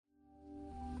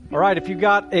All right, if you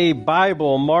got a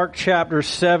Bible, Mark chapter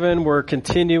 7, we're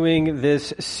continuing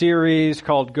this series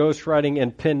called Ghostwriting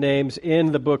and Pen Names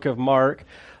in the book of Mark.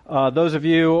 Those of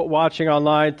you watching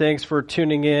online, thanks for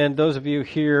tuning in. Those of you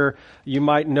here, you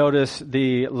might notice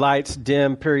the lights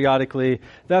dim periodically.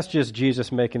 That's just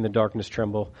Jesus making the darkness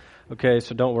tremble. Okay,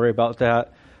 so don't worry about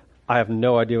that. I have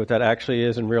no idea what that actually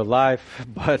is in real life,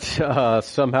 but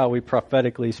somehow we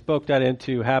prophetically spoke that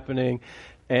into happening,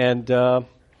 and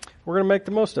we're going to make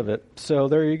the most of it. So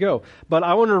there you go. But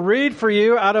I want to read for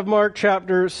you out of Mark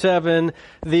chapter 7,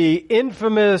 the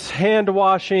infamous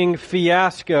hand-washing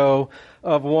fiasco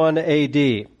of 1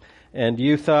 AD. And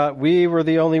you thought we were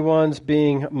the only ones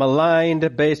being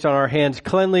maligned based on our hands'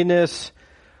 cleanliness.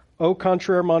 Au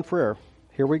contraire, mon frere.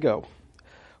 Here we go.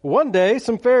 One day,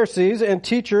 some Pharisees and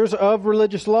teachers of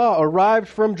religious law arrived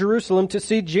from Jerusalem to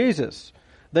see Jesus.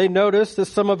 They noticed that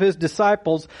some of his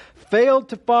disciples failed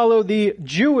to follow the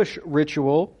Jewish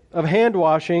ritual of hand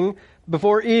washing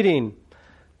before eating.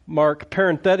 Mark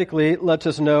parenthetically lets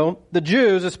us know the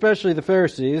Jews, especially the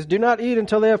Pharisees, do not eat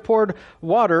until they have poured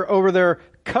water over their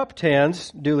cupped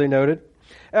hands, duly noted,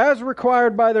 as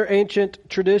required by their ancient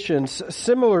traditions.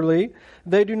 Similarly,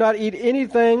 they do not eat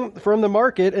anything from the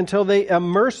market until they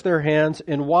immerse their hands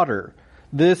in water.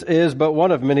 This is but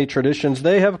one of many traditions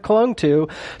they have clung to,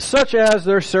 such as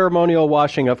their ceremonial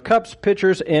washing of cups,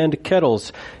 pitchers, and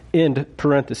kettles, end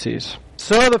parentheses.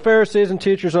 So the Pharisees and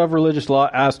teachers of religious law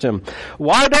asked him,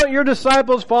 "Why don't your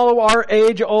disciples follow our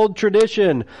age-old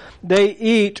tradition? They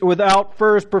eat without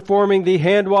first performing the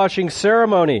hand-washing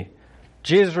ceremony."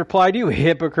 Jesus replied, "You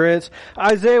hypocrites!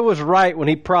 Isaiah was right when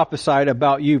he prophesied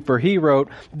about you, for he wrote,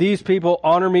 'These people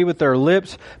honor me with their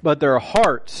lips, but their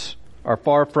hearts are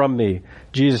far from me.'"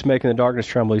 Jesus making the darkness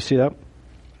tremble. You see that?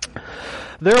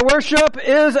 "Their worship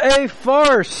is a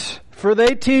farce, for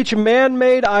they teach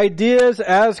man-made ideas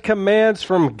as commands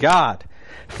from God.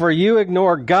 For you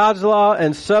ignore God's law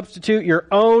and substitute your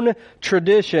own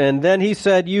tradition." Then he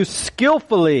said, "You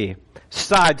skillfully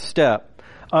sidestep,"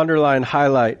 underline,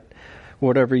 highlight,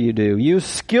 whatever you do. "You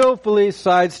skillfully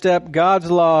sidestep God's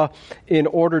law in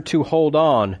order to hold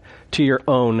on to your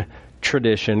own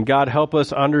tradition." God, help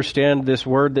us understand this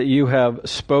word that you have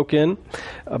spoken.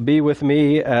 Be with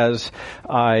me as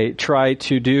I try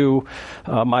to do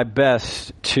my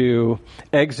best to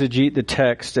exegete the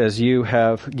text as you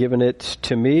have given it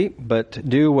to me, but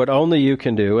do what only you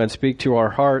can do and speak to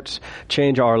our hearts,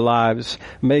 change our lives,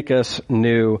 make us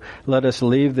new. Let us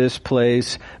leave this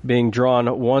place being drawn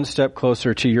one step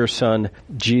closer to your Son,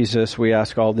 Jesus. We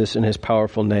ask all this in his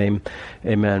powerful name.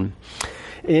 Amen.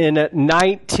 In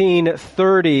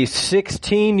 1930,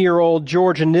 16-year-old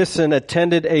George Nissen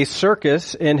attended a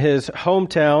circus in his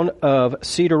hometown of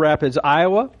Cedar Rapids,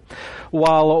 Iowa.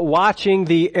 While watching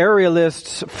the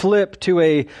aerialists flip to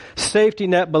a safety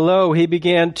net below, he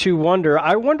began to wonder,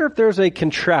 I wonder if there's a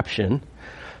contraption,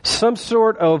 some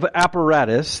sort of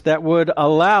apparatus that would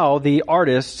allow the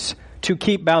artists to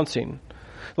keep bouncing.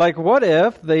 Like, what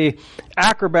if the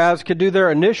acrobats could do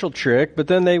their initial trick, but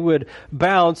then they would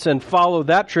bounce and follow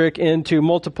that trick into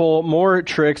multiple more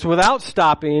tricks without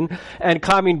stopping and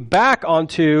climbing back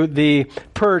onto the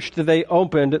perch that they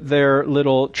opened their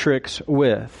little tricks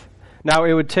with? Now,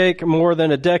 it would take more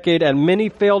than a decade and many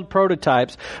failed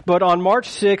prototypes, but on March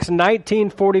 6,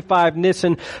 1945,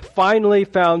 Nissen finally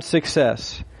found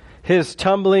success. His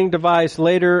tumbling device,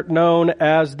 later known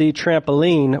as the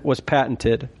trampoline, was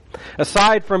patented.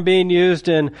 Aside from being used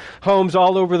in homes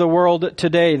all over the world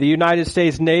today, the United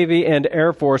States Navy and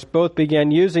Air Force both began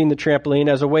using the trampoline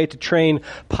as a way to train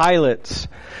pilots.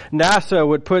 NASA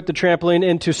would put the trampoline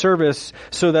into service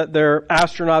so that their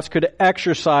astronauts could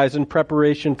exercise in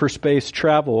preparation for space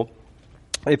travel.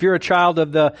 If you're a child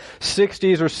of the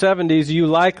 60s or 70s, you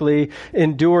likely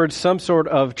endured some sort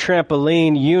of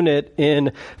trampoline unit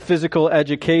in physical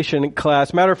education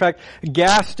class. Matter of fact,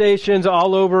 gas stations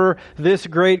all over this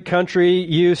great country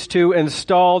used to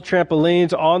install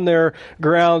trampolines on their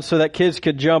grounds so that kids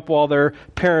could jump while their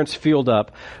parents fueled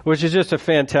up, which is just a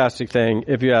fantastic thing,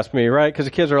 if you ask me, right? Because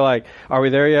the kids are like, "Are we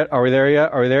there yet? Are we there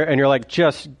yet? Are we there?" And you're like,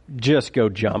 just go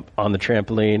jump on the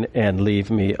trampoline and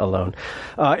leave me alone.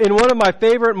 In one of my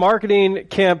favorite marketing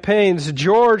campaigns,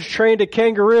 George trained a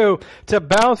kangaroo to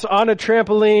bounce on a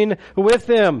trampoline with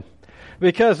him,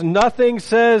 because nothing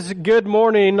says good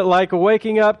morning like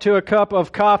waking up to a cup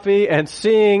of coffee and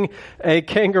seeing a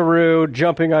kangaroo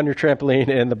jumping on your trampoline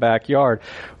in the backyard,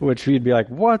 which you'd be like,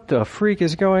 what the freak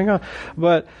is going on?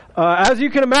 But as you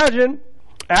can imagine,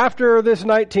 after this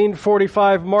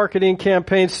 1945 marketing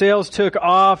campaign, sales took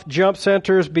off. Jump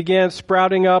centers began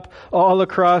sprouting up all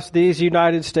across these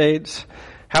United States.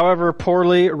 However,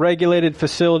 poorly regulated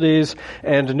facilities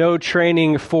and no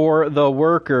training for the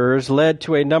workers led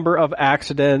to a number of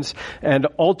accidents, and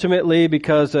ultimately,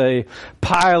 because a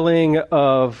piling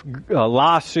of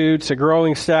lawsuits, a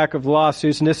growing stack of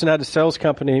lawsuits, Nissen had a sales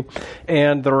company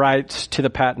and the rights to the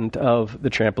patent of the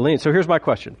trampoline. So here's my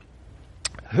question.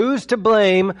 Who's to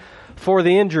blame for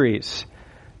the injuries?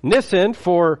 Nissen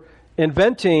for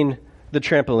inventing the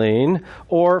trampoline,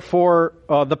 or for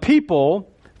the people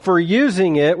for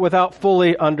using it without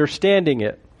fully understanding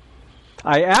it?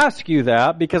 I ask you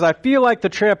that because I feel like the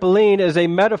trampoline is a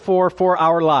metaphor for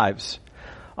our lives.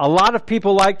 A lot of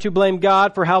people like to blame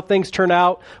God for how things turn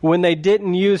out when they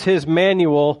didn't use His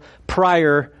manual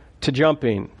prior to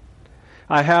jumping.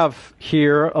 I have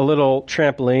here a little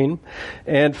trampoline,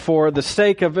 and for the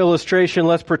sake of illustration,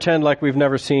 let's pretend like we've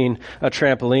never seen a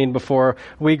trampoline before.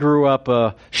 We grew up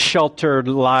a sheltered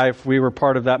life. We were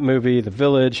part of that movie, The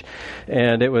Village,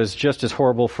 and it was just as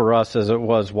horrible for us as it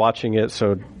was watching it,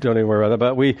 so don't even worry about that.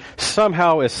 But we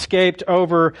somehow escaped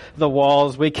over the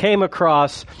walls. We came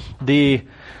across the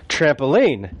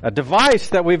trampoline, a device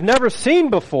that we've never seen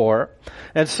before,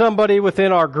 and somebody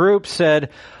within our group said,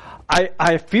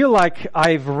 I feel like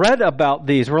I've read about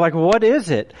these. We're like, what is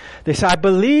it? They said, I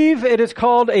believe it is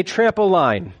called a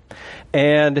trampoline.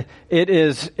 And it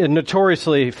is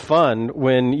notoriously fun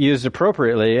when used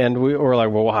appropriately. And we were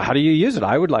like, well, how do you use it?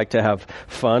 I would like to have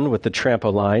fun with the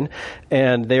trampoline.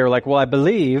 And they were like, well, I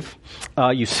believe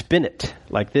you spin it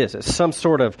like this. It's some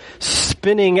sort of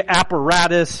spinning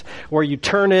apparatus where you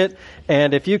turn it,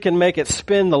 and if you can make it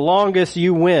spin the longest,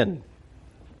 you win.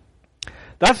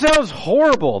 That sounds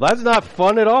horrible. That's not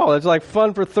fun at all. It's like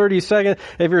fun for 30 seconds.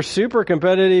 If you're super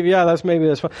competitive, yeah, that's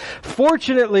fun.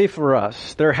 Fortunately for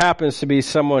us, there happens to be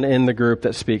someone in the group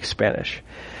that speaks Spanish.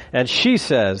 And she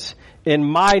says, in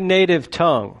my native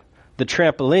tongue, the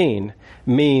trampoline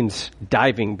means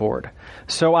diving board.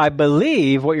 So I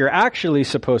believe what you're actually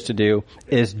supposed to do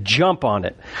is jump on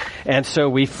it. And so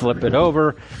we flip it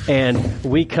over and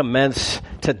we commence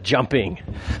to jumping.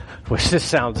 Which this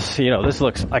sounds, this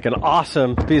looks like an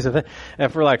awesome piece of thing. And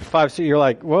for like 5 seconds, you're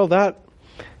like, well, that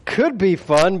could be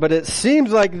fun, but it seems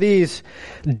like these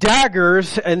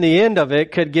daggers and the end of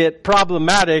it could get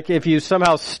problematic if you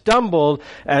somehow stumbled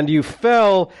and you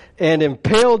fell and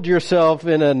impaled yourself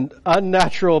in an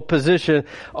unnatural position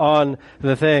on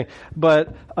the thing.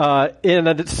 But in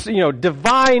a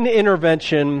divine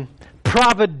intervention,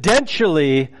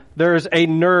 providentially, there's a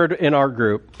nerd in our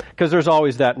group, because there's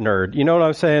always that nerd. You know what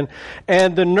I'm saying?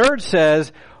 And the nerd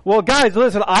says, well, guys,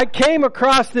 listen, I came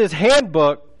across this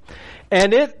handbook,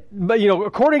 and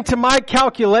according to my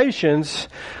calculations,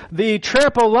 the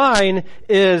trampoline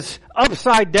is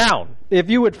upside down. If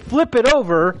you would flip it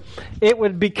over, it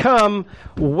would become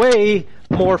way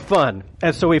more fun.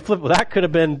 And so we flip. Well, that could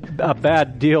have been a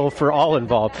bad deal for all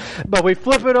involved. But we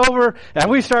flip it over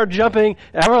and we start jumping,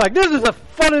 and we're like, this is the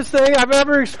funnest thing I've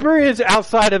ever experienced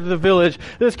outside of the village.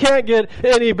 This can't get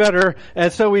any better.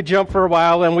 And so we jump for a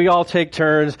while, and we all take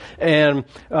turns, and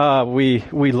we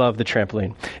love the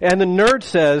trampoline. And the nerd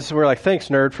says, we're like, thanks,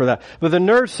 nerd, for that. But the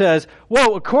nerd says,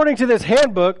 well, according to this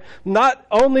handbook, not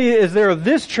only is there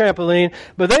this trampoline,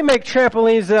 but they make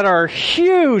trampolines that are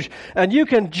huge, and you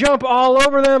can jump all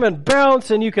over them and bounce,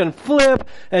 and you can flip,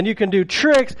 and you can do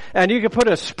tricks, and you can put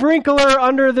a sprinkler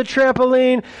under the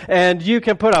trampoline, and you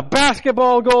can put a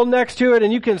basketball goal next to it,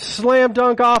 and you can slam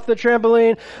dunk off the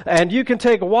trampoline, and you can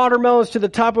take watermelons to the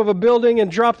top of a building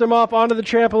and drop them off onto the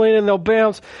trampoline, and they'll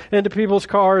bounce into people's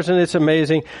cars, and it's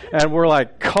amazing. And we're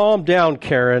like, calm down,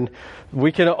 Karen.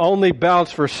 We can only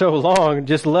bounce for so long.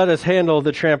 Just let us handle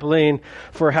the trampoline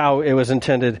for how it was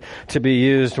intended to be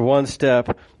used, one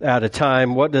step at a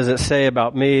time. What does it say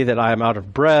about me that I am out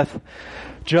of breath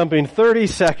jumping 30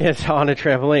 seconds on a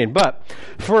trampoline? But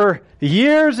for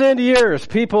years and years,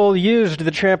 people used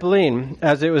the trampoline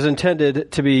as it was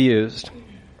intended to be used.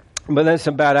 But then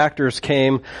some bad actors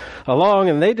came along,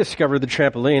 and they discovered the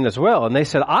trampoline as well. And they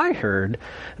said, I heard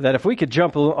that if we could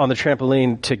jump on the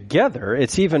trampoline together,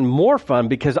 it's even more fun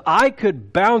because I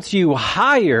could bounce you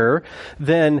higher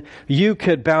than you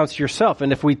could bounce yourself.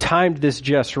 And if we timed this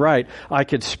just right, I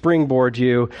could springboard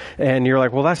you. And you're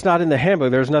like, well, that's not in the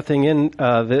handbook. There's nothing in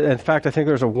fact, I think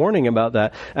there's a warning about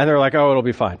that. And they're like, oh, it'll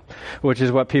be fine, which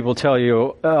is what people tell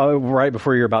you right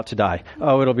before you're about to die.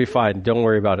 Oh, it'll be fine. Don't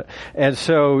worry about it. And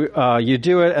so you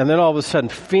do it, and then all of a sudden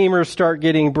femurs start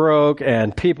getting broke,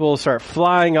 and people start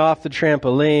flying off the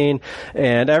trampoline,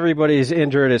 and everybody's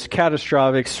injured. It's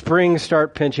catastrophic. Springs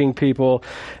start pinching people,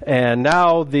 and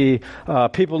now the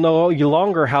people no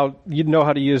longer how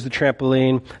to use the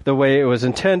trampoline the way it was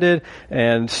intended,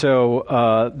 and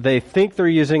so they think they're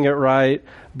using it right,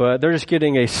 but they're just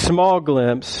getting a small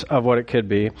glimpse of what it could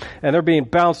be, and they're being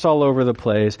bounced all over the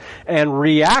place. And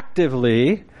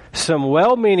reactively, some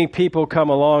well-meaning people come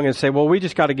along and say, well, we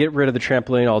just got to get rid of the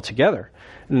trampoline altogether.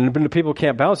 And the people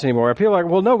can't bounce anymore. And people are like,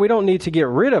 well, no, we don't need to get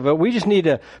rid of it. We just need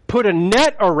to put a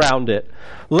net around it.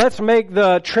 Let's make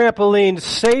the trampoline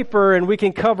safer, and we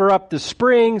can cover up the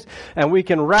springs, and we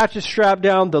can ratchet strap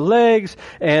down the legs.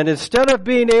 And instead of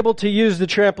being able to use the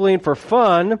trampoline for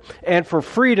fun and for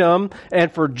freedom and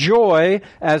for joy,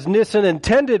 as Nissen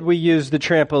intended we use the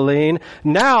trampoline,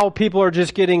 now people are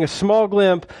just getting a small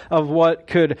glimpse of what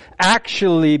could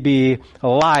actually be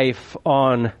life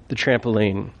on the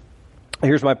trampoline.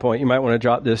 Here's my point. You might want to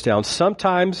jot this down.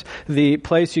 Sometimes the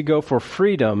place you go for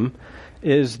freedom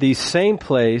is the same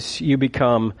place you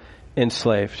become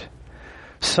enslaved.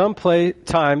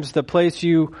 Sometimes the place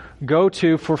you go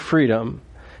to for freedom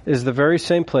is the very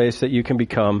same place that you can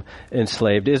become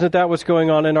enslaved. Isn't that what's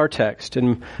going on in our text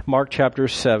in Mark chapter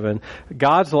 7?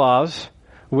 God's laws,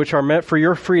 which are meant for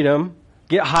your freedom,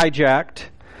 get hijacked,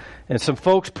 and some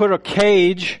folks put a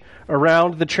cage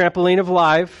around the trampoline of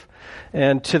life.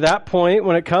 And to that point,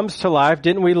 when it comes to life,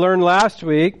 didn't we learn last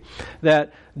week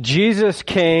that Jesus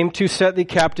came to set the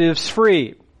captives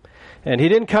free? And he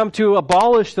didn't come to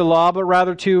abolish the law, but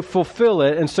rather to fulfill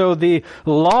it. And so the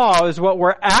law is what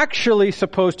we're actually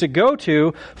supposed to go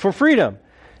to for freedom.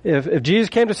 If Jesus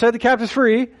came to set the captives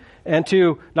free and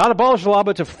to not abolish the law,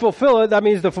 but to fulfill it, that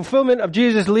means the fulfillment of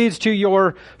Jesus leads to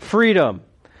your freedom.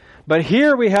 But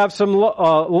here we have some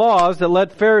laws that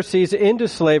led Pharisees into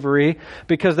slavery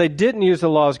because they didn't use the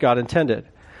laws God intended.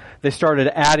 They started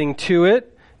adding to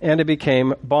it, and it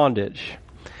became bondage.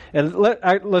 And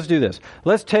let's do this.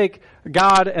 Let's take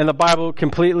God and the Bible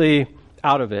completely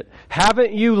out of it.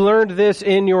 Haven't you learned this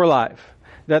in your life?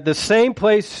 That the same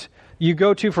place you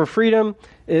go to for freedom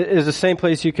is the same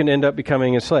place you can end up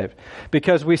becoming enslaved.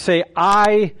 Because we say,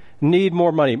 I need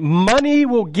more money. Money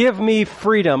will give me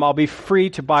freedom. I'll be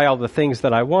free to buy all the things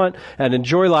that I want and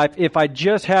enjoy life. If I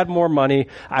just had more money,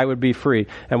 I would be free.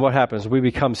 And what happens? We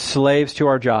become slaves to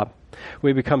our job.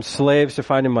 We become slaves to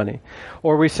finding money.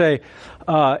 Or we say,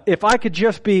 if I could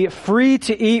just be free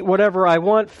to eat whatever I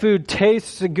want, food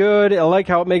tastes good, I like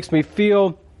how it makes me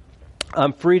feel,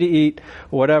 I'm free to eat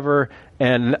whatever,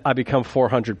 and I become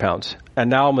 400 pounds.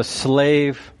 And now I'm a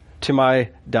slave to my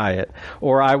diet.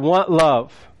 Or I want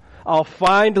love. I'll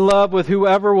find love with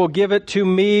whoever will give it to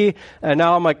me, and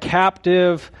now I'm a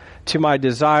captive to my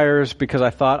desires because I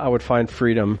thought I would find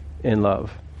freedom in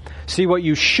love. See, what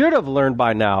you should have learned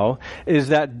by now is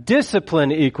that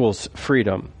discipline equals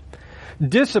freedom.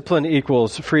 Discipline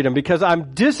equals freedom because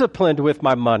I'm disciplined with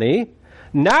my money.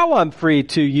 Now I'm free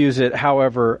to use it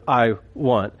however I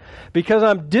want. Because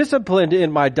I'm disciplined in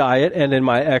my diet and in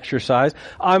my exercise,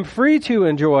 I'm free to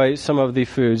enjoy some of the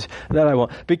foods that I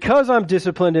want. Because I'm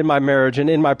disciplined in my marriage and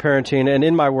in my parenting and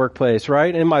in my workplace,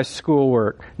 right? In my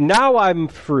schoolwork. Now I'm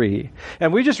free.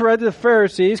 And we just read the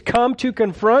Pharisees come to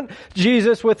confront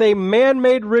Jesus with a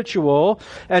man-made ritual.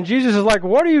 And Jesus is like,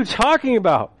 what are you talking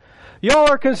about? Y'all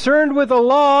are concerned with a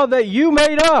law that you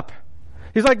made up.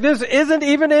 He's like, this isn't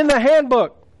even in the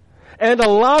handbook. And a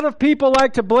lot of people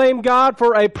like to blame God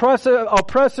for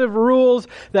oppressive rules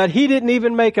that he didn't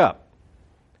even make up.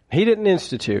 He didn't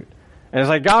institute. And it's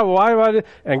like, God, why do I do?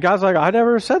 And God's like, I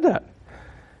never said that.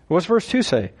 What's verse 2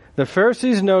 say? The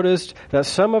Pharisees noticed that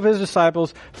some of his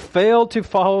disciples failed to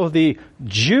follow the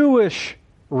Jewish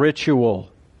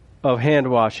ritual of hand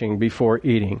washing before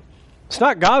eating. It's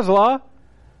not God's law.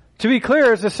 To be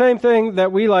clear, it's the same thing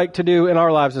that we like to do in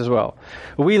our lives as well.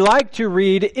 We like to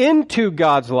read into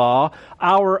God's law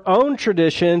our own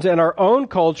traditions and our own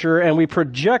culture, and we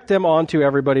project them onto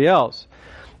everybody else.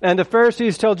 And the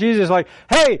Pharisees tell Jesus, like,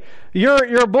 hey,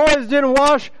 your boys didn't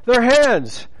wash their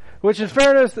hands, which in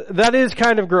fairness, that is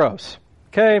kind of gross.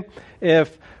 Okay?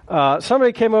 If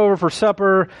somebody came over for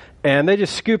supper and they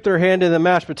just scooped their hand in the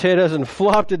mashed potatoes and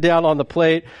flopped it down on the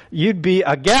plate, you'd be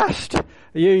aghast.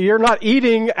 You're not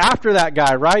eating after that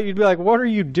guy, right? You'd be like, what are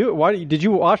you doing? Did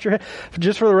you wash your hands?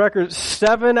 Just for the record,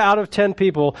 7 out of 10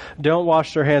 people don't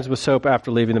wash their hands with soap after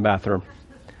leaving the bathroom.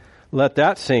 Let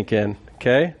that sink in,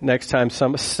 okay? Next time,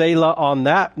 Selah on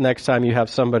that next time you have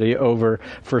somebody over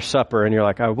for supper and you're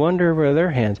like, I wonder where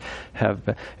their hands have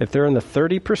been. If they're in the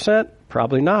 30%,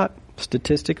 probably not,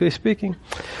 statistically speaking.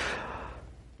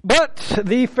 But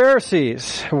the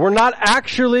Pharisees were not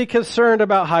actually concerned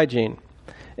about hygiene.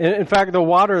 In fact, the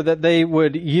water that they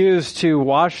would use to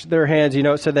wash their hands,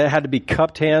 it said they had to be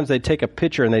cupped hands. They'd take a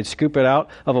pitcher and they'd scoop it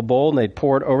out of a bowl and they'd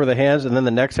pour it over the hands. And then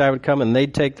the next guy would come and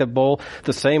they'd take the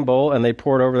same bowl, and they'd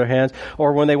pour it over their hands.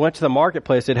 Or when they went to the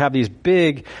marketplace, they'd have these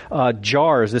big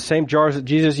jars, the same jars that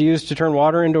Jesus used to turn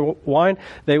water into wine.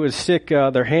 They would stick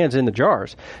their hands in the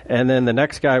jars. And then the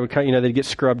next guy would come, they'd get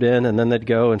scrubbed in, and then they'd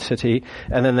go and sit to eat.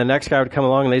 And then the next guy would come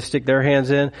along and they'd stick their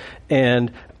hands in.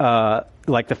 And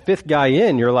like the fifth guy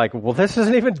in, you're like, well, this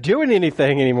isn't even doing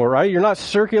anything anymore, right? You're not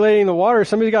circulating the water.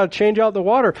 Somebody's got to change out the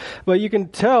water. But you can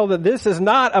tell that this is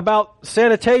not about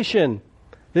sanitation.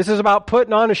 This is about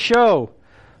putting on a show.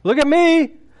 Look at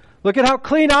me. Look at how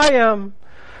clean I am.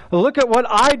 Look at what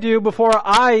I do before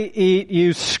I eat,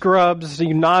 you scrubs,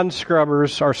 you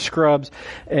non-scrubbers are scrubs.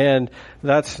 And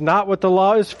that's not what the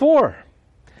law is for.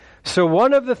 So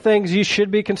one of the things you should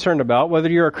be concerned about, whether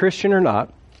you're a Christian or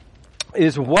not,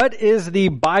 is what is the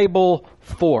Bible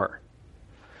for?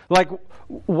 Like,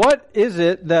 what is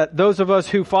it that those of us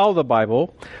who follow the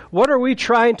Bible, what are we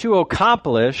trying to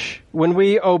accomplish when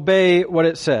we obey what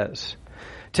it says?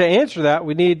 To answer that,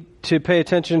 we need to pay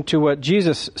attention to what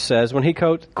Jesus says when he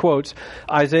quotes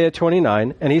Isaiah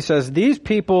 29, and he says, "These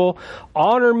people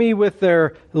honor me with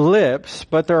their lips,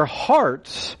 but their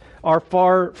hearts are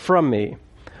far from me.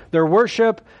 Their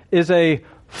worship is a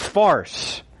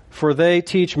farce, for they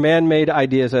teach man-made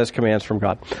ideas as commands from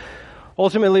God."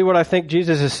 Ultimately, what I think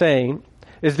Jesus is saying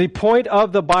is the point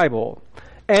of the Bible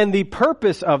and the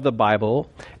purpose of the Bible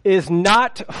is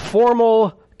not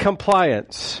formal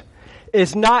compliance.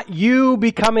 It's not you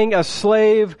becoming a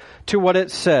slave to what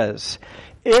it says.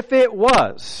 If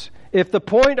the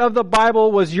point of the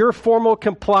Bible was your formal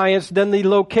compliance, then the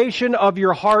location of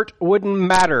your heart wouldn't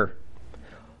matter.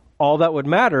 All that would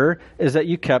matter is that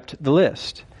you kept the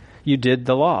list. You did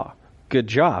the law. Good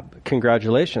job.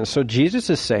 Congratulations. So Jesus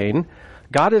is saying,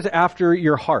 God is after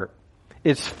your heart.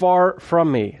 It's far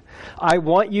from me. I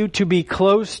want you to be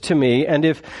close to me. And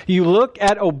if you look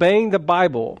at obeying the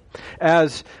Bible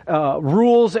as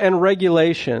rules and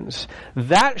regulations,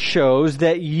 that shows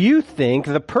that you think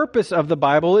the purpose of the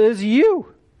Bible is you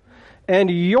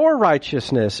and your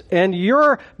righteousness and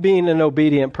your being an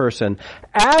obedient person.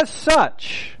 As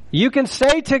such, you can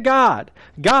say to God,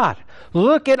 God,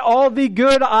 look at all the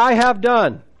good I have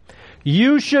done.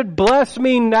 You should bless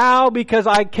me now because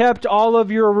I kept all of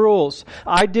your rules.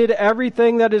 I did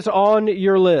everything that is on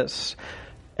your list.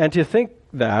 And to think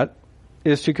that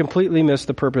is to completely miss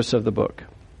the purpose of the book.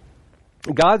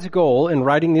 God's goal in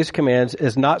writing these commands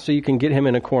is not so you can get him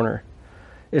in a corner.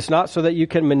 It's not so that you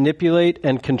can manipulate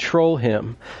and control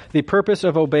him. The purpose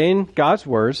of obeying God's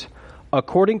words,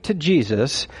 according to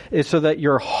Jesus, is so that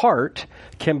your heart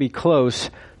can be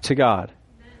close to God.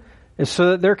 And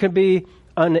so that there can be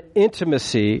an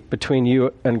intimacy between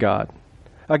you and God.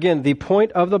 Again, the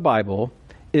point of the Bible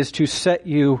is to set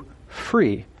you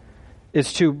free.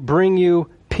 It's to bring you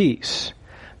peace.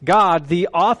 God, the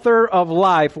author of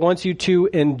life, wants you to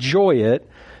enjoy it,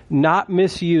 not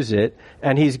misuse it,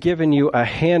 and he's given you a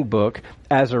handbook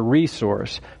as a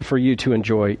resource for you to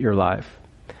enjoy your life.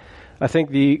 I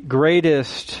think the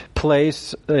greatest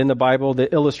place in the Bible,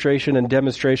 the illustration and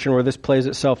demonstration where this plays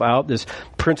itself out, this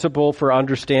principle for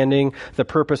understanding the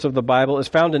purpose of the Bible, is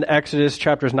found in Exodus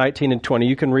chapters 19 and 20.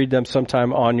 You can read them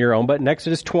sometime on your own. But in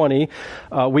Exodus 20,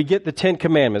 we get the 10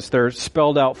 Commandments. They're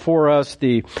spelled out for us,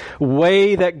 the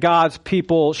way that God's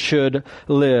people should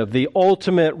live, the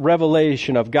ultimate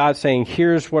revelation of God saying,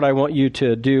 here's what I want you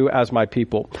to do as my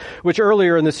people, which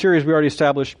earlier in the series we already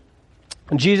established.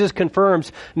 Jesus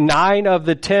confirms 9 of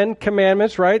the 10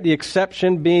 commandments, right? The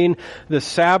exception being the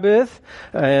Sabbath.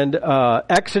 And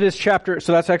Exodus chapter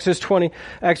 20.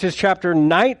 Exodus chapter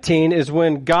 19 is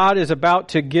when God is about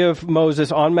to give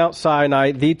Moses on Mount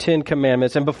Sinai the 10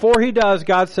 commandments. And before he does,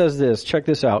 God says this. Check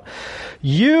this out.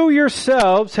 You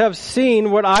yourselves have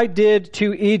seen what I did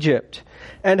to Egypt,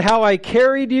 and how I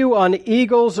carried you on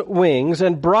eagle's wings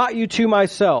and brought you to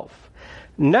myself.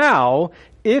 Now,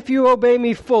 if you obey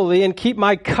me fully and keep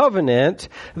my covenant,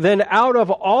 then out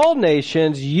of all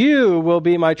nations you will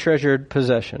be my treasured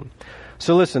possession.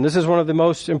 So listen, this is one of the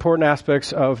most important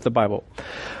aspects of the Bible.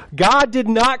 God did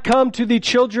not come to the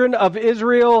children of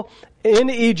Israel in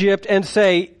Egypt and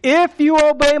say, if you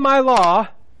obey my law,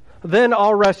 then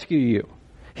I'll rescue you.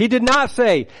 He did not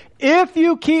say, if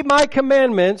you keep my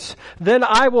commandments, then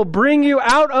I will bring you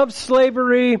out of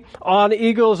slavery on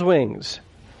eagle's wings.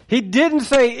 He didn't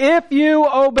say, if you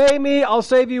obey me, I'll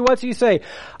save you. What's he say?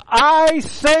 I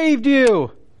saved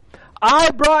you.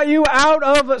 I brought you out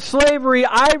of slavery.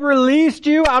 I released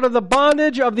you out of the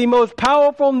bondage of the most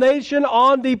powerful nation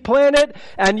on the planet,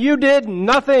 and you did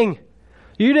nothing.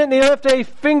 You didn't lift a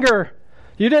finger.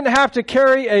 You didn't have to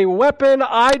carry a weapon.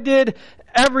 I did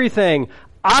everything.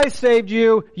 I saved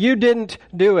you. You didn't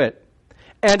do it.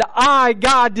 And I,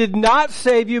 God, did not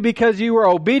save you because you were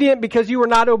obedient, because you were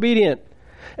not obedient.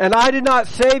 And I did not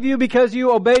save you because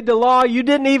you obeyed the law. You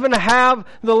didn't even have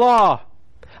the law.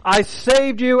 I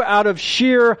saved you out of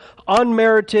sheer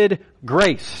unmerited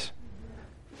grace.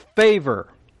 Favor.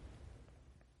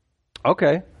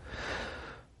 Okay.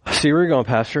 See where you're going,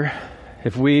 Pastor.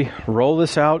 If we roll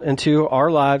this out into our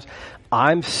lives,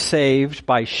 I'm saved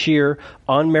by sheer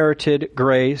unmerited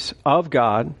grace of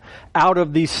God out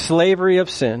of the slavery of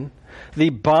sin, the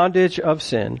bondage of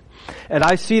sin. And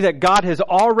I see that God has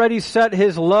already set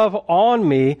his love on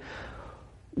me.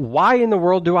 Why in the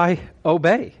world do I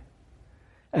obey?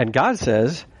 And God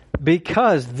says,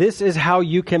 because this is how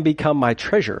you can become my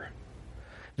treasure.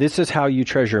 This is how you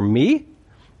treasure me,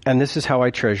 and this is how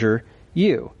I treasure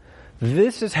you.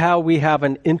 This is how we have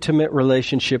an intimate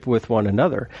relationship with one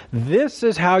another. This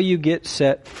is how you get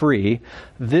set free.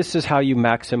 This is how you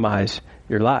maximize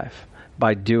your life,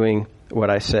 by doing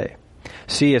what I say.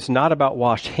 See, it's not about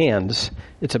washed hands.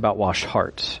 It's about washed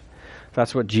hearts.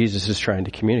 That's what Jesus is trying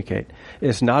to communicate.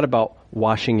 It's not about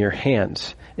washing your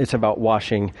hands. It's about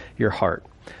washing your heart.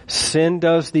 Sin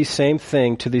does the same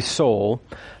thing to the soul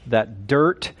that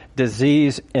dirt,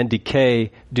 disease, and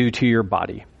decay do to your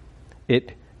body.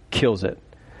 It kills it,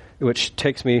 which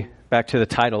takes me back to the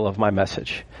title of my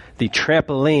message, the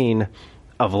trampoline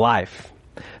of life.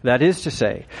 That is to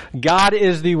say, God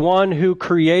is the one who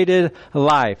created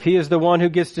life. He is the one who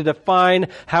gets to define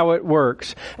how it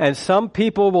works. And some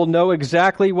people will know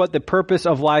exactly what the purpose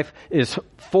of life is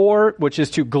for, which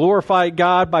is to glorify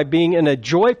God by being in a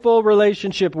joyful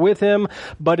relationship with Him,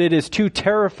 but it is too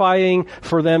terrifying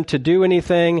for them to do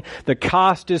anything. The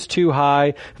cost is too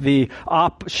high. The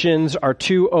options are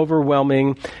too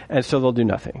overwhelming, and so they'll do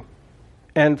nothing.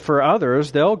 And for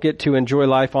others, they'll get to enjoy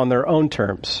life on their own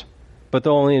terms. But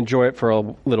they'll only enjoy it for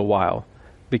a little while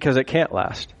because it can't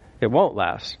last. It won't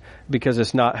last because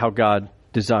it's not how God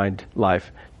designed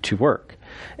life to work.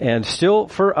 And still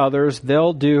for others,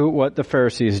 they'll do what the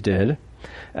Pharisees did,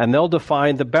 and they'll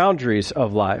define the boundaries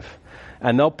of life.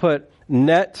 And they'll put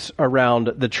nets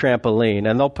around the trampoline,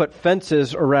 and they'll put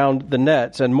fences around the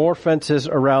nets, and more fences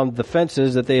around the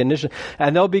fences that they initially,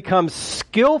 and they'll become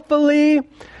skillfully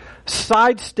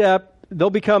sidestep. They'll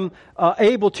become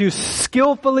able to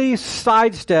skillfully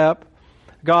sidestep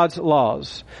God's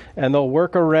laws. And they'll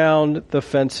work around the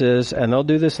fences, and they'll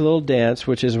do this little dance,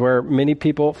 which is where many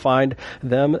people find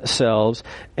themselves,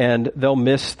 and they'll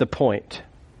miss the point.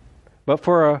 But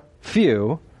for a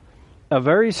few, a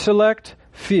very select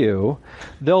few,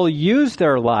 they'll use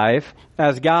their life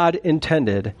as God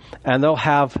intended, and they'll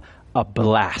have a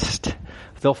blast.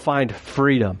 They'll find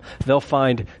freedom. They'll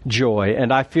find joy.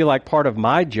 And I feel like part of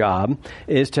my job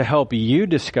is to help you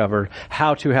discover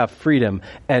how to have freedom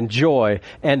and joy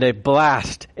and a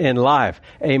blast in life.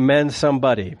 Amen,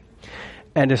 somebody.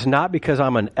 And it's not because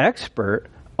I'm an expert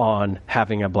on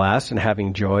having a blast and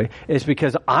having joy. It's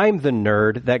because I'm the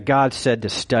nerd that God said to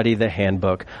study the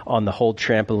handbook on the whole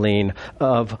trampoline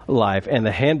of life. And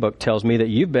the handbook tells me that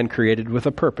you've been created with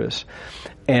a purpose.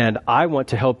 And I want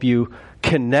to help you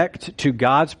connect to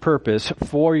God's purpose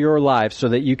for your life so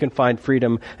that you can find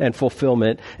freedom and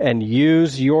fulfillment and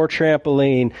use your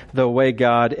trampoline the way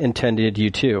God intended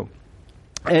you to.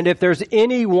 And if there's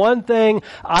any one thing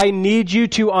I need you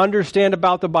to understand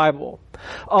about the Bible,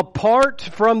 apart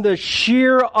from the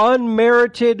sheer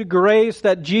unmerited grace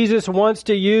that Jesus wants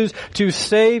to use to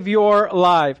save your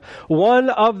life,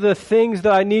 one of the things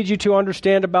that I need you to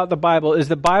understand about the Bible is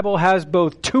the Bible has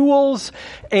both tools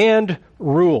and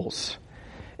rules.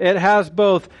 It has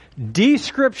both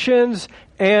descriptions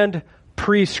and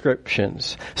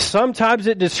prescriptions. Sometimes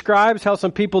it describes how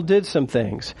some people did some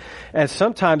things, and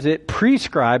sometimes it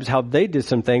prescribes how they did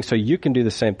some things so you can do the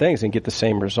same things and get the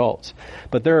same results.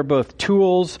 But there are both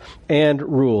tools and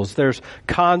rules. There's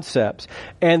concepts.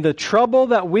 And the trouble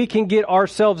that we can get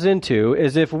ourselves into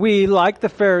is if we, like the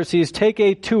Pharisees, take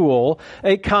a tool,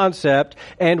 a concept,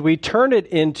 and we turn it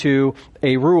into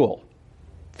a rule.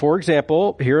 For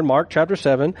example, here in Mark chapter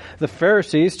 7, the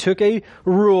Pharisees took a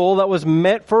rule that was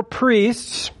meant for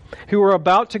priests who were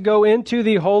about to go into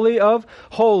the Holy of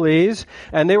Holies,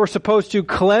 and they were supposed to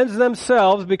cleanse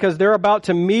themselves because they're about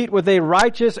to meet with a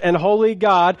righteous and holy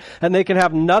God, and they can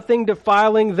have nothing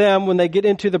defiling them when they get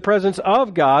into the presence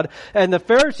of God. And the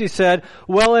Pharisees said,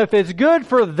 well, if it's good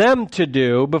for them to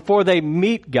do before they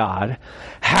meet God,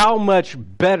 how much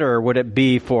better would it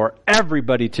be for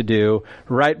everybody to do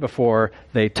right before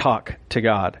they talk to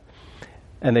God?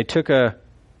 And they took a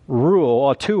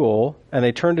tool, and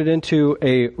they turned it into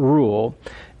a rule.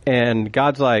 And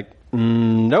God's like,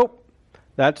 nope,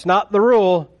 that's not the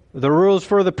rule. The rule's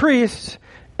for the priests.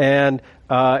 And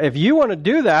if you want to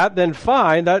do that, then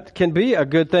fine. That can be a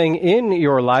good thing in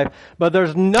your life. But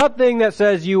there's nothing that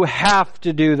says you have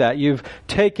to do that. You've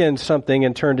taken something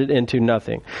and turned it into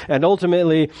nothing. And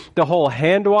ultimately, the whole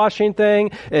hand washing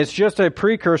thing is just a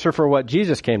precursor for what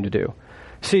Jesus came to do.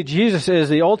 See, Jesus is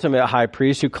the ultimate high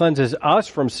priest who cleanses us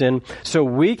from sin so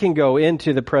we can go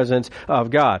into the presence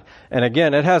of God. And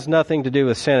again, it has nothing to do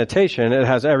with sanitation. It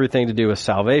has everything to do with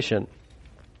salvation.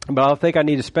 But I don't think I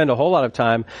need to spend a whole lot of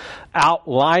time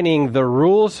outlining the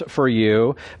rules for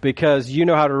you because you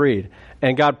know how to read.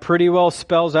 And God pretty well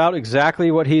spells out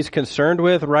exactly what he's concerned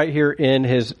with right here in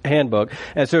his handbook.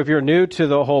 And so if you're new to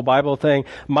the whole Bible thing,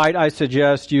 might I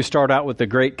suggest you start out with the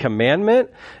Great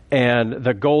Commandment and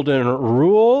the Golden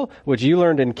Rule, which you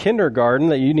learned in kindergarten,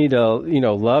 that you need to,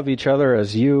 love each other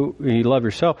as you love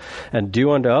yourself and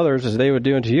do unto others as they would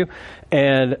do unto you.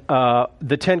 And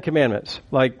the Ten Commandments.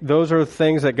 Like, those are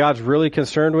things that God's really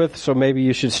concerned with, so maybe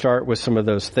you should start with some of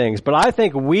those things. But I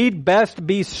think we'd best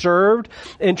be served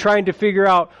in trying to figure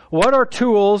out what are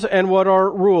tools and what are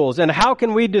rules, and how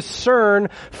can we discern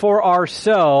for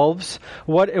ourselves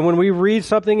and when we read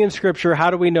something in Scripture,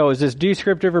 how do we know, is this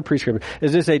descriptive or prescriptive?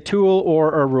 Is this a tool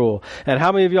or a rule? And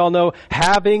how many of y'all know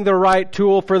having the right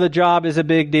tool for the job is a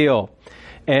big deal?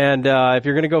 And if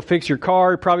you're going to go fix your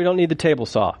car, you probably don't need the table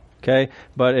saw. Okay,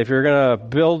 but if you're going to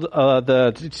build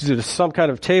some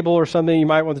kind of table or something, you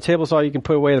might want the table saw. You can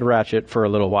put away the ratchet for a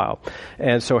little while.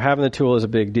 And so having the tool is a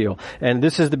big deal. And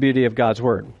this is the beauty of God's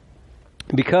Word.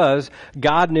 Because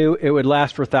God knew it would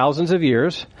last for thousands of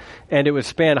years, and it would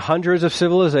span hundreds of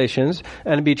civilizations,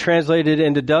 and be translated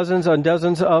into dozens and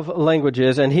dozens of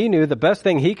languages. And he knew the best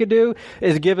thing he could do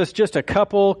is give us just a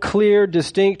couple clear,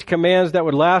 distinct commands that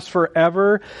would last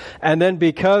forever. And then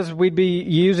because we'd be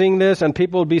using this and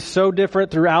people would be so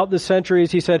different throughout the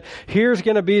centuries, he said, here's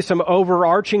going to be some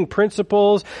overarching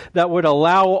principles that would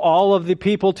allow all of the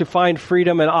people to find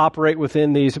freedom and operate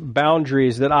within these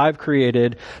boundaries that I've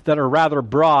created that are rather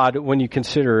broad when you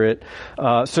consider it.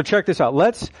 So check this out.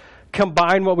 Let's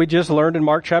combine what we just learned in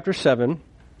Mark chapter 7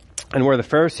 and where the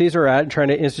Pharisees are at and trying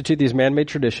to institute these man-made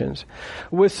traditions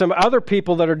with some other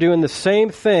people that are doing the same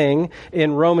thing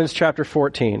in Romans chapter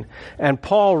 14. And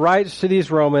Paul writes to these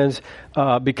Romans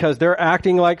because they're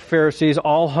acting like Pharisees,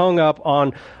 all hung up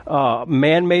on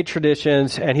man-made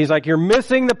traditions. And he's like, you're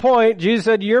missing the point. Jesus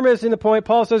said, you're missing the point.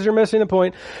 Paul says, you're missing the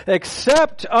point.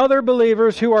 Accept other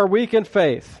believers who are weak in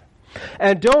faith.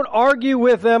 And don't argue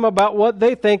with them about what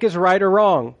they think is right or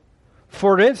wrong.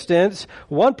 For instance,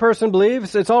 one person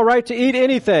believes it's all right to eat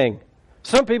anything.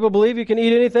 Some people believe you can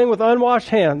eat anything with unwashed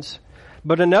hands.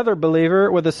 But another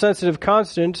believer with a sensitive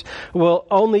conscience will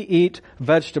only eat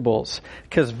vegetables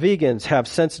because vegans have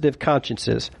sensitive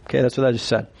consciences. Okay, that's what I just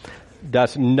said.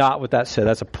 That's not what that said.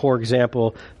 That's a poor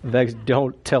example.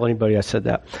 Don't tell anybody I said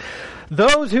that.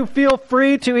 Those who feel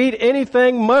free to eat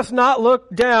anything must not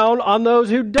look down on those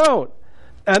who don't.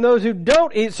 And those who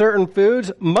don't eat certain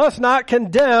foods must not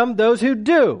condemn those who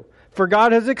do, for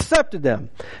God has accepted them.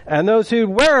 And those who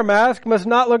wear a mask must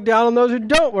not look down on those who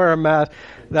don't wear a mask.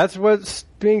 That's what's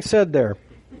being said there.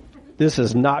 This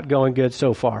is not going good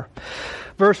so far.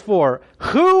 Verse 4,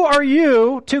 who are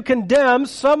you to condemn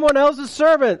someone else's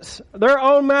servants? Their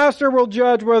own master will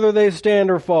judge whether they stand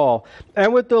or fall.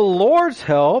 And with the Lord's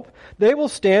help, they will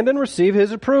stand and receive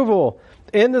his approval.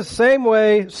 In the same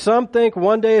way, some think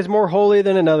one day is more holy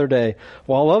than another day,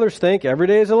 while others think every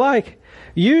day is alike.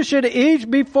 You should each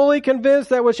be fully convinced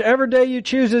that whichever day you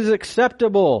choose is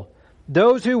acceptable.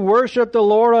 Those who worship the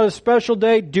Lord on a special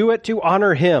day do it to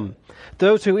honor him.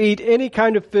 Those who eat any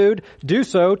kind of food do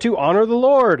so to honor the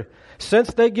Lord,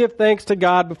 since they give thanks to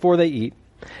God before they eat.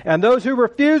 And those who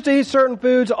refuse to eat certain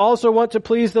foods also want to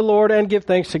please the Lord and give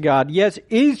thanks to God. Yes,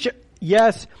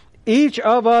 each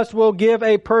of us will give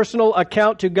a personal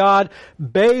account to God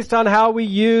based on how we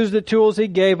use the tools he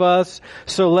gave us.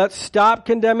 So let's stop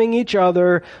condemning each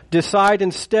other. Decide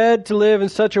instead to live in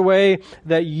such a way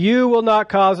that you will not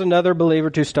cause another believer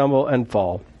to stumble and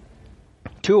fall.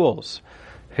 Tools.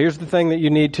 Here's the thing that you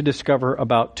need to discover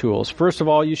about tools. First of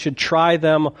all, you should try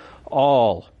them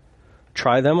all.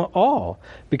 Try them all,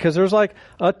 because there's like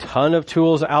a ton of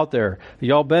tools out there.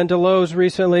 Y'all been to Lowe's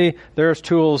recently? There's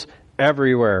tools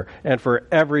everywhere and for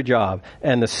every job.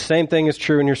 And the same thing is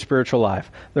true in your spiritual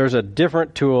life. There's a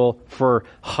different tool for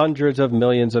hundreds of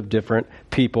millions of different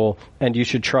people, and you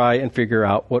should try and figure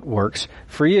out what works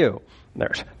for you.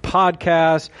 There's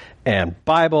podcasts and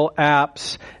Bible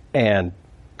apps and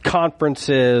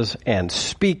conferences and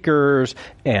speakers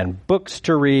and books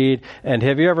to read. And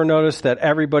have you ever noticed that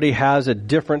everybody has a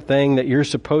different thing that you're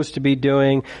supposed to be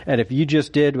doing? And if you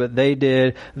just did what they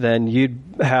did, then you'd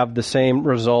have the same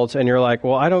results. And you're like,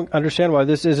 well, I don't understand why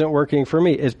this isn't working for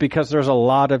me. It's because there's a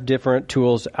lot of different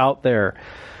tools out there.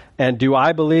 And do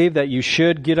I believe that you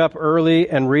should get up early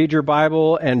and read your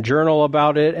Bible and journal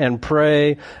about it and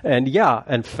pray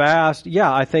and fast?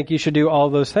 Yeah, I think you should do all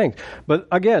those things. But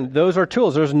again, those are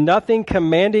tools. There's nothing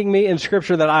commanding me in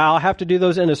Scripture that I'll have to do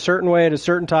those in a certain way at a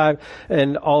certain time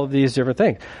and all of these different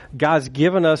things. God's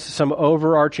given us some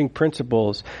overarching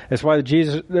principles. That's why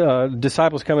the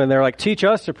disciples come in, they're like, teach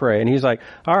us to pray. And he's like,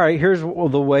 all right, here's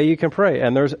the way you can pray.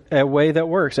 And there's a way that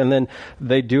works. And then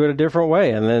they do it a different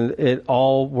way. And then it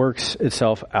all works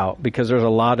itself out because there's a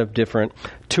lot of different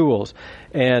tools.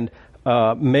 And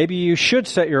maybe you should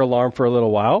set your alarm for a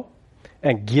little while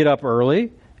and get up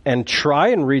early and try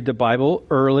and read the Bible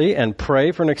early and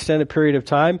pray for an extended period of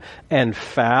time and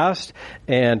fast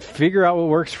and figure out what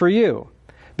works for you.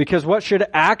 Because what should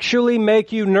actually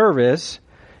make you nervous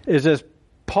is, as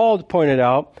Paul pointed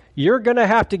out, you're going to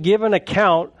have to give an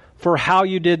account for how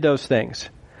you did those things.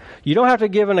 You don't have to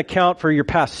give an account for your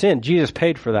past sin. Jesus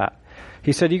paid for that.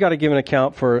 He said, you got to give an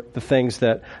account for the things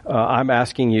that I'm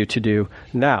asking you to do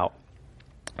now.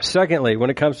 Secondly, when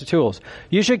it comes to tools,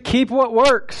 you should keep what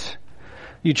works.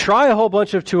 You try a whole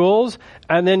bunch of tools,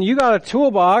 and then you got a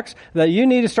toolbox that you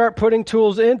need to start putting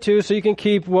tools into so you can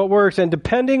keep what works. And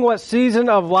depending what season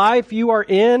of life you are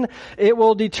in, it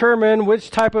will determine which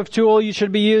type of tool you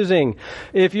should be using.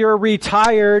 If you're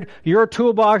retired, your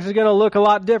toolbox is going to look a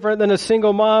lot different than a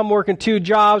single mom working 2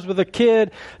 jobs with a kid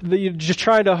that you're just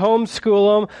trying to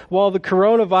homeschool them while the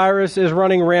coronavirus is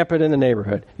running rampant in the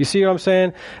neighborhood. You see what I'm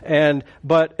saying?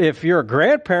 But if you're a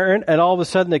grandparent and all of a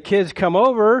sudden the kids come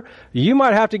over, you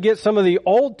might have to get some of the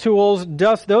old tools,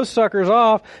 dust those suckers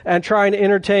off, and try and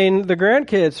entertain the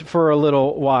grandkids for a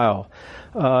little while.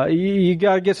 You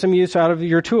got to get some use out of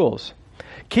your tools.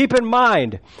 Keep in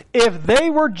mind, if they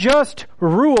were just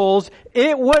rules,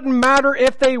 it wouldn't matter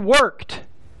if they worked.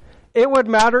 It would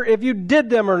matter if you did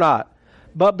them or not.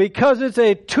 But because it's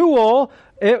a tool,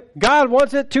 God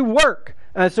wants it to work.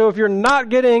 And so if you're not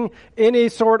getting any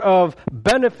sort of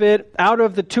benefit out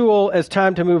of the tool, it's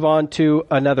time to move on to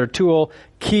another tool.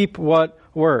 Keep what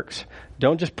works.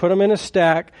 Don't just put them in a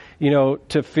stack,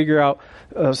 to figure out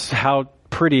how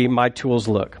pretty my tools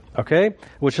look. Okay?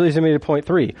 Which leads me to point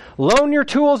 3. Loan your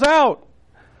tools out.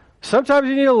 Sometimes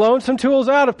you need to loan some tools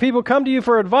out. If people come to you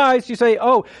for advice, you say,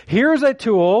 oh, here's a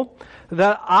tool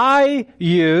that I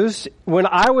used when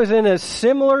I was in a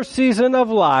similar season of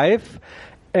life,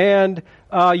 and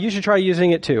you should try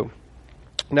using it too.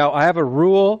 Now, I have a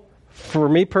rule for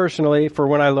me personally for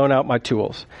when I loan out my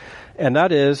tools. And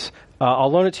that is,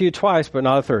 I'll loan it to you twice, but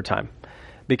not a third time.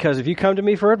 Because if you come to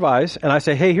me for advice and I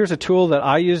say, hey, here's a tool that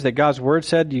I use that God's Word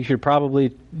said you should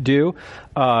probably do,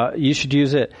 you should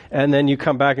use it. And then you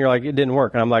come back and you're like, it didn't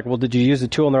work. And I'm like, well, did you use the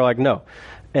tool? And they're like, no.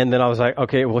 And then I was like,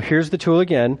 okay, well, here's the tool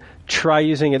again. Try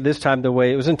using it this time the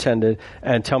way it was intended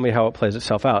and tell me how it plays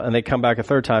itself out. And they come back a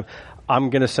third time. I'm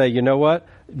going to say, you know what?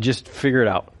 Just figure it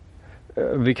out.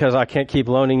 Because I can't keep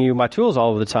loaning you my tools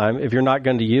all of the time if you're not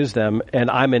going to use them. And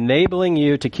I'm enabling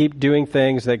you to keep doing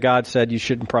things that God said you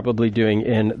shouldn't probably doing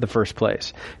in the first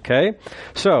place. Okay?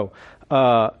 So,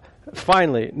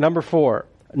 finally, number 4,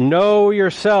 know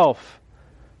yourself.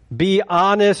 Be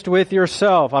honest with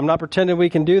yourself. I'm not pretending we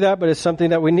can do that, but it's something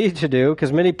that we need to do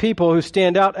because many people who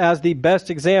stand out as the best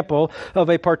example of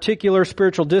a particular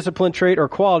spiritual discipline, trait, or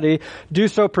quality do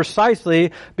so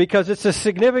precisely because it's a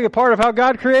significant part of how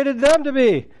God created them to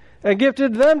be and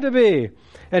gifted them to be.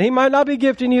 And He might not be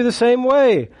gifting you the same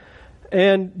way.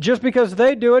 And just because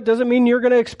they do it doesn't mean you're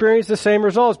going to experience the same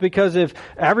results, because if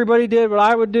everybody did what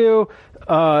I would do,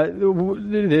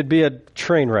 it'd be a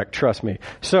train wreck, trust me.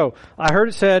 So I heard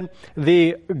it said,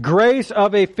 the grace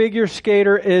of a figure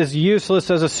skater is useless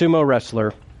as a sumo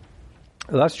wrestler.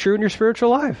 That's true in your spiritual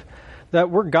life. That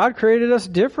God created us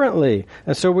differently.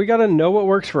 And so we got to know what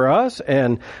works for us,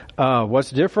 and what's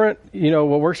different,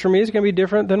 what works for me is going to be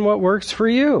different than what works for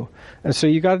you. And so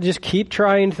you got to just keep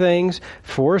trying things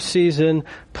for a season,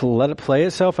 let it play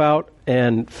itself out,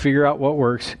 and figure out what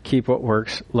works, keep what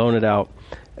works, loan it out,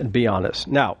 and be honest.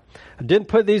 Now, I didn't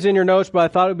put these in your notes, but I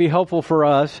thought it would be helpful for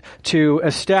us to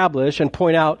establish and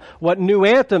point out what New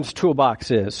Anthem's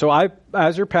toolbox is. So I,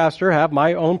 as your pastor, have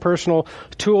my own personal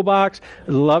toolbox.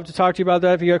 I'd love to talk to you about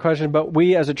that if you got questions, but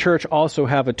we as a church also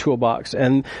have a toolbox.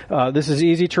 And this is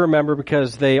easy to remember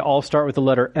because they all start with the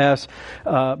letter S,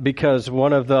 because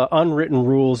one of the unwritten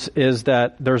rules is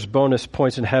that there's bonus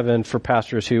points in heaven for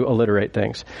pastors who alliterate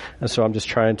things. And so I'm just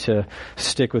trying to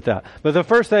stick with that. But the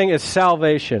first thing is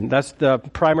salvation. That's the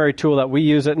primary tool that we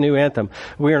use at New Anthem.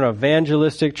 We are an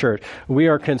evangelistic church. We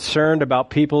are concerned about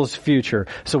people's future.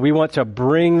 So we want to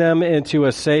bring them into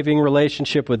a saving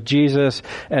relationship with Jesus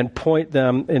and point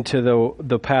them into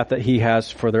the path that he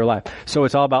has for their life. So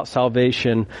it's all about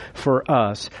salvation for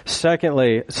us.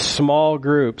 Secondly, small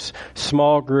groups.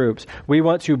 Small groups. We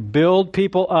want to build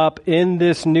people up in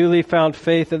this newly found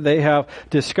faith that they have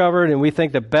discovered, and we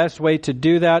think the best way to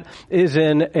do that is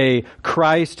in a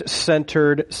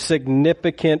Christ-centered,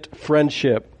 significant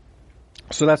friendship.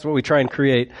 So that's what we try and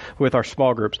create with our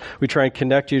small groups. We try and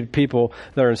connect you to people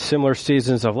that are in similar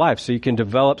seasons of life so you can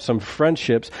develop some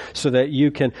friendships so that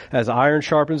you can, as iron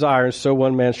sharpens iron, so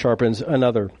one man sharpens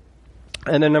another.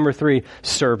 And then number 3,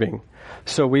 serving.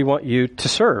 So we want you to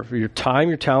serve your time,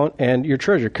 your talent, and your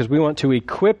treasure, because we want to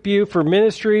equip you for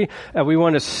ministry, and we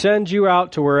want to send you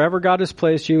out to wherever God has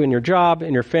placed you in your job,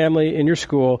 in your family, in your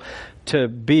school, to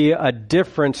be a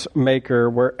difference maker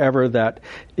wherever that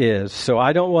is. So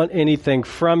I don't want anything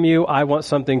from you. I want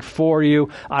something for you.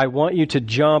 I want you to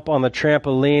jump on the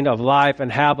trampoline of life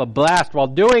and have a blast while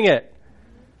doing it.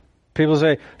 People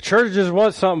say, church just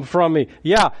wants something from me.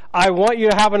 Yeah, I want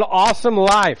you to have an awesome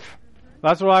life.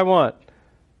 That's what I want.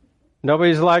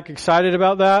 Nobody's excited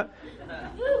about that?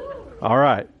 All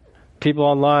right. People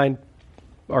online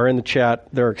are in the chat.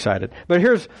 They're excited. But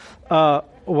here's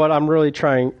what I'm really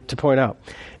trying to point out.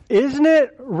 Isn't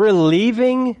it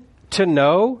relieving to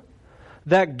know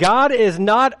that God is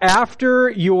not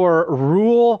after your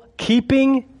rule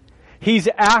keeping? He's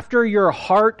after your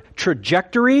heart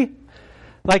trajectory.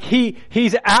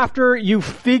 He's after you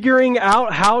figuring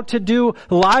out how to do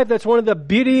life. That's one of the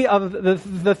beauty of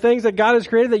the things that God has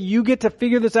created, that you get to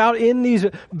figure this out in these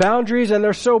boundaries, and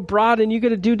they're so broad, and you get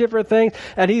to do different things.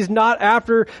 And he's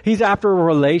after a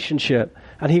relationship.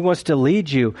 And he wants to lead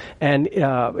you, and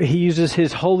he uses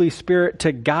his Holy Spirit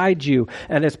to guide you.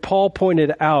 And as Paul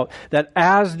pointed out, that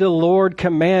as the Lord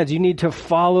commands, you need to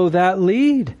follow that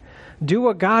lead. Do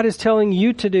what God is telling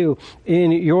you to do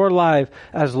in your life,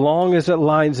 as long as it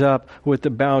lines up with the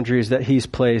boundaries that he's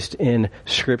placed in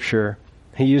Scripture.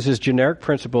 He uses generic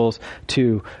principles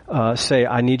to say,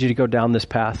 I need you to go down this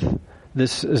path.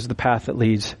 This is the path that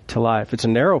leads to life. It's a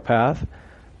narrow path,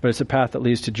 but it's a path that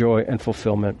leads to joy and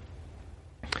fulfillment.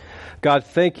 God,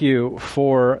 thank you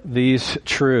for these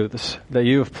truths that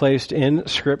you have placed in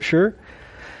Scripture.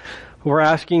 We're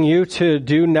asking you to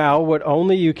do now what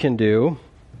only you can do,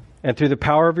 and through the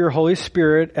power of your Holy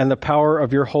Spirit and the power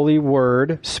of your holy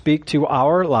word, speak to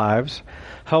our lives.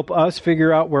 Help us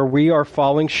figure out where we are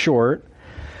falling short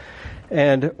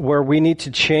and where we need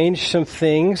to change some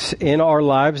things in our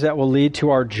lives that will lead to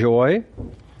our joy.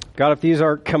 God, if these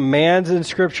are commands in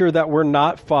Scripture that we're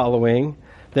not following,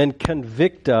 then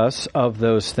convict us of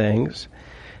those things.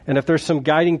 And if there's some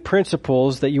guiding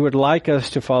principles that you would like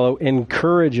us to follow,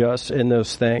 encourage us in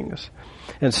those things.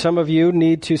 And some of you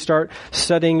need to start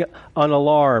setting an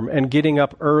alarm and getting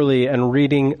up early and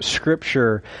reading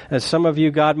Scripture. And some of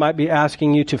you, God might be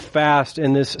asking you to fast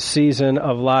in this season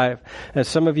of life. And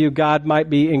some of you, God might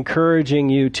be encouraging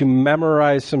you to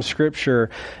memorize some Scripture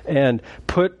and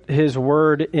put His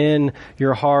Word in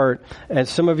your heart. And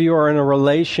some of you are in a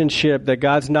relationship that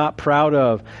God's not proud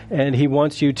of, and He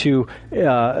wants you to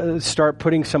start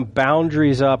putting some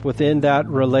boundaries up within that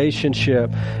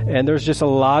relationship. And there's just a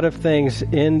lot of things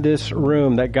in this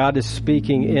room that God is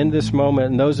speaking in this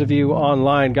moment. And those of you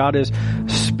online, God is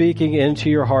speaking into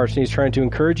your hearts, and He's trying to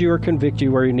encourage you or convict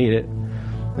you where you need it.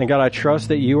 And God, I trust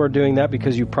that you are doing that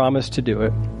because you promised to do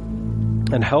it.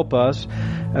 And help us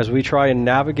as we try and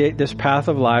navigate this path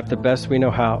of life the best we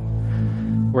know how.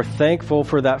 We're thankful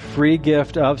for that free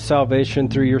gift of salvation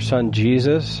through your Son,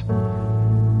 Jesus.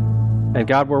 And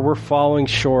God, where we're falling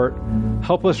short,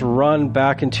 help us run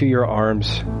back into your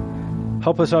arms.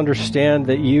 Help us understand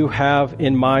that you have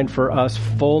in mind for us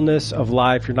fullness of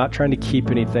life. You're not trying to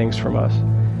keep any things from us.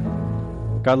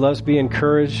 God, let us be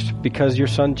encouraged because your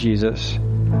Son, Jesus.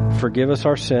 Forgive us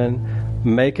our sin,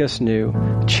 make us new,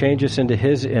 change us into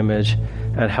His image,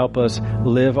 and help us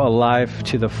live a life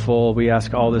to the full. We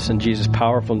ask all this in Jesus'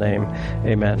 powerful name.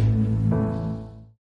 Amen.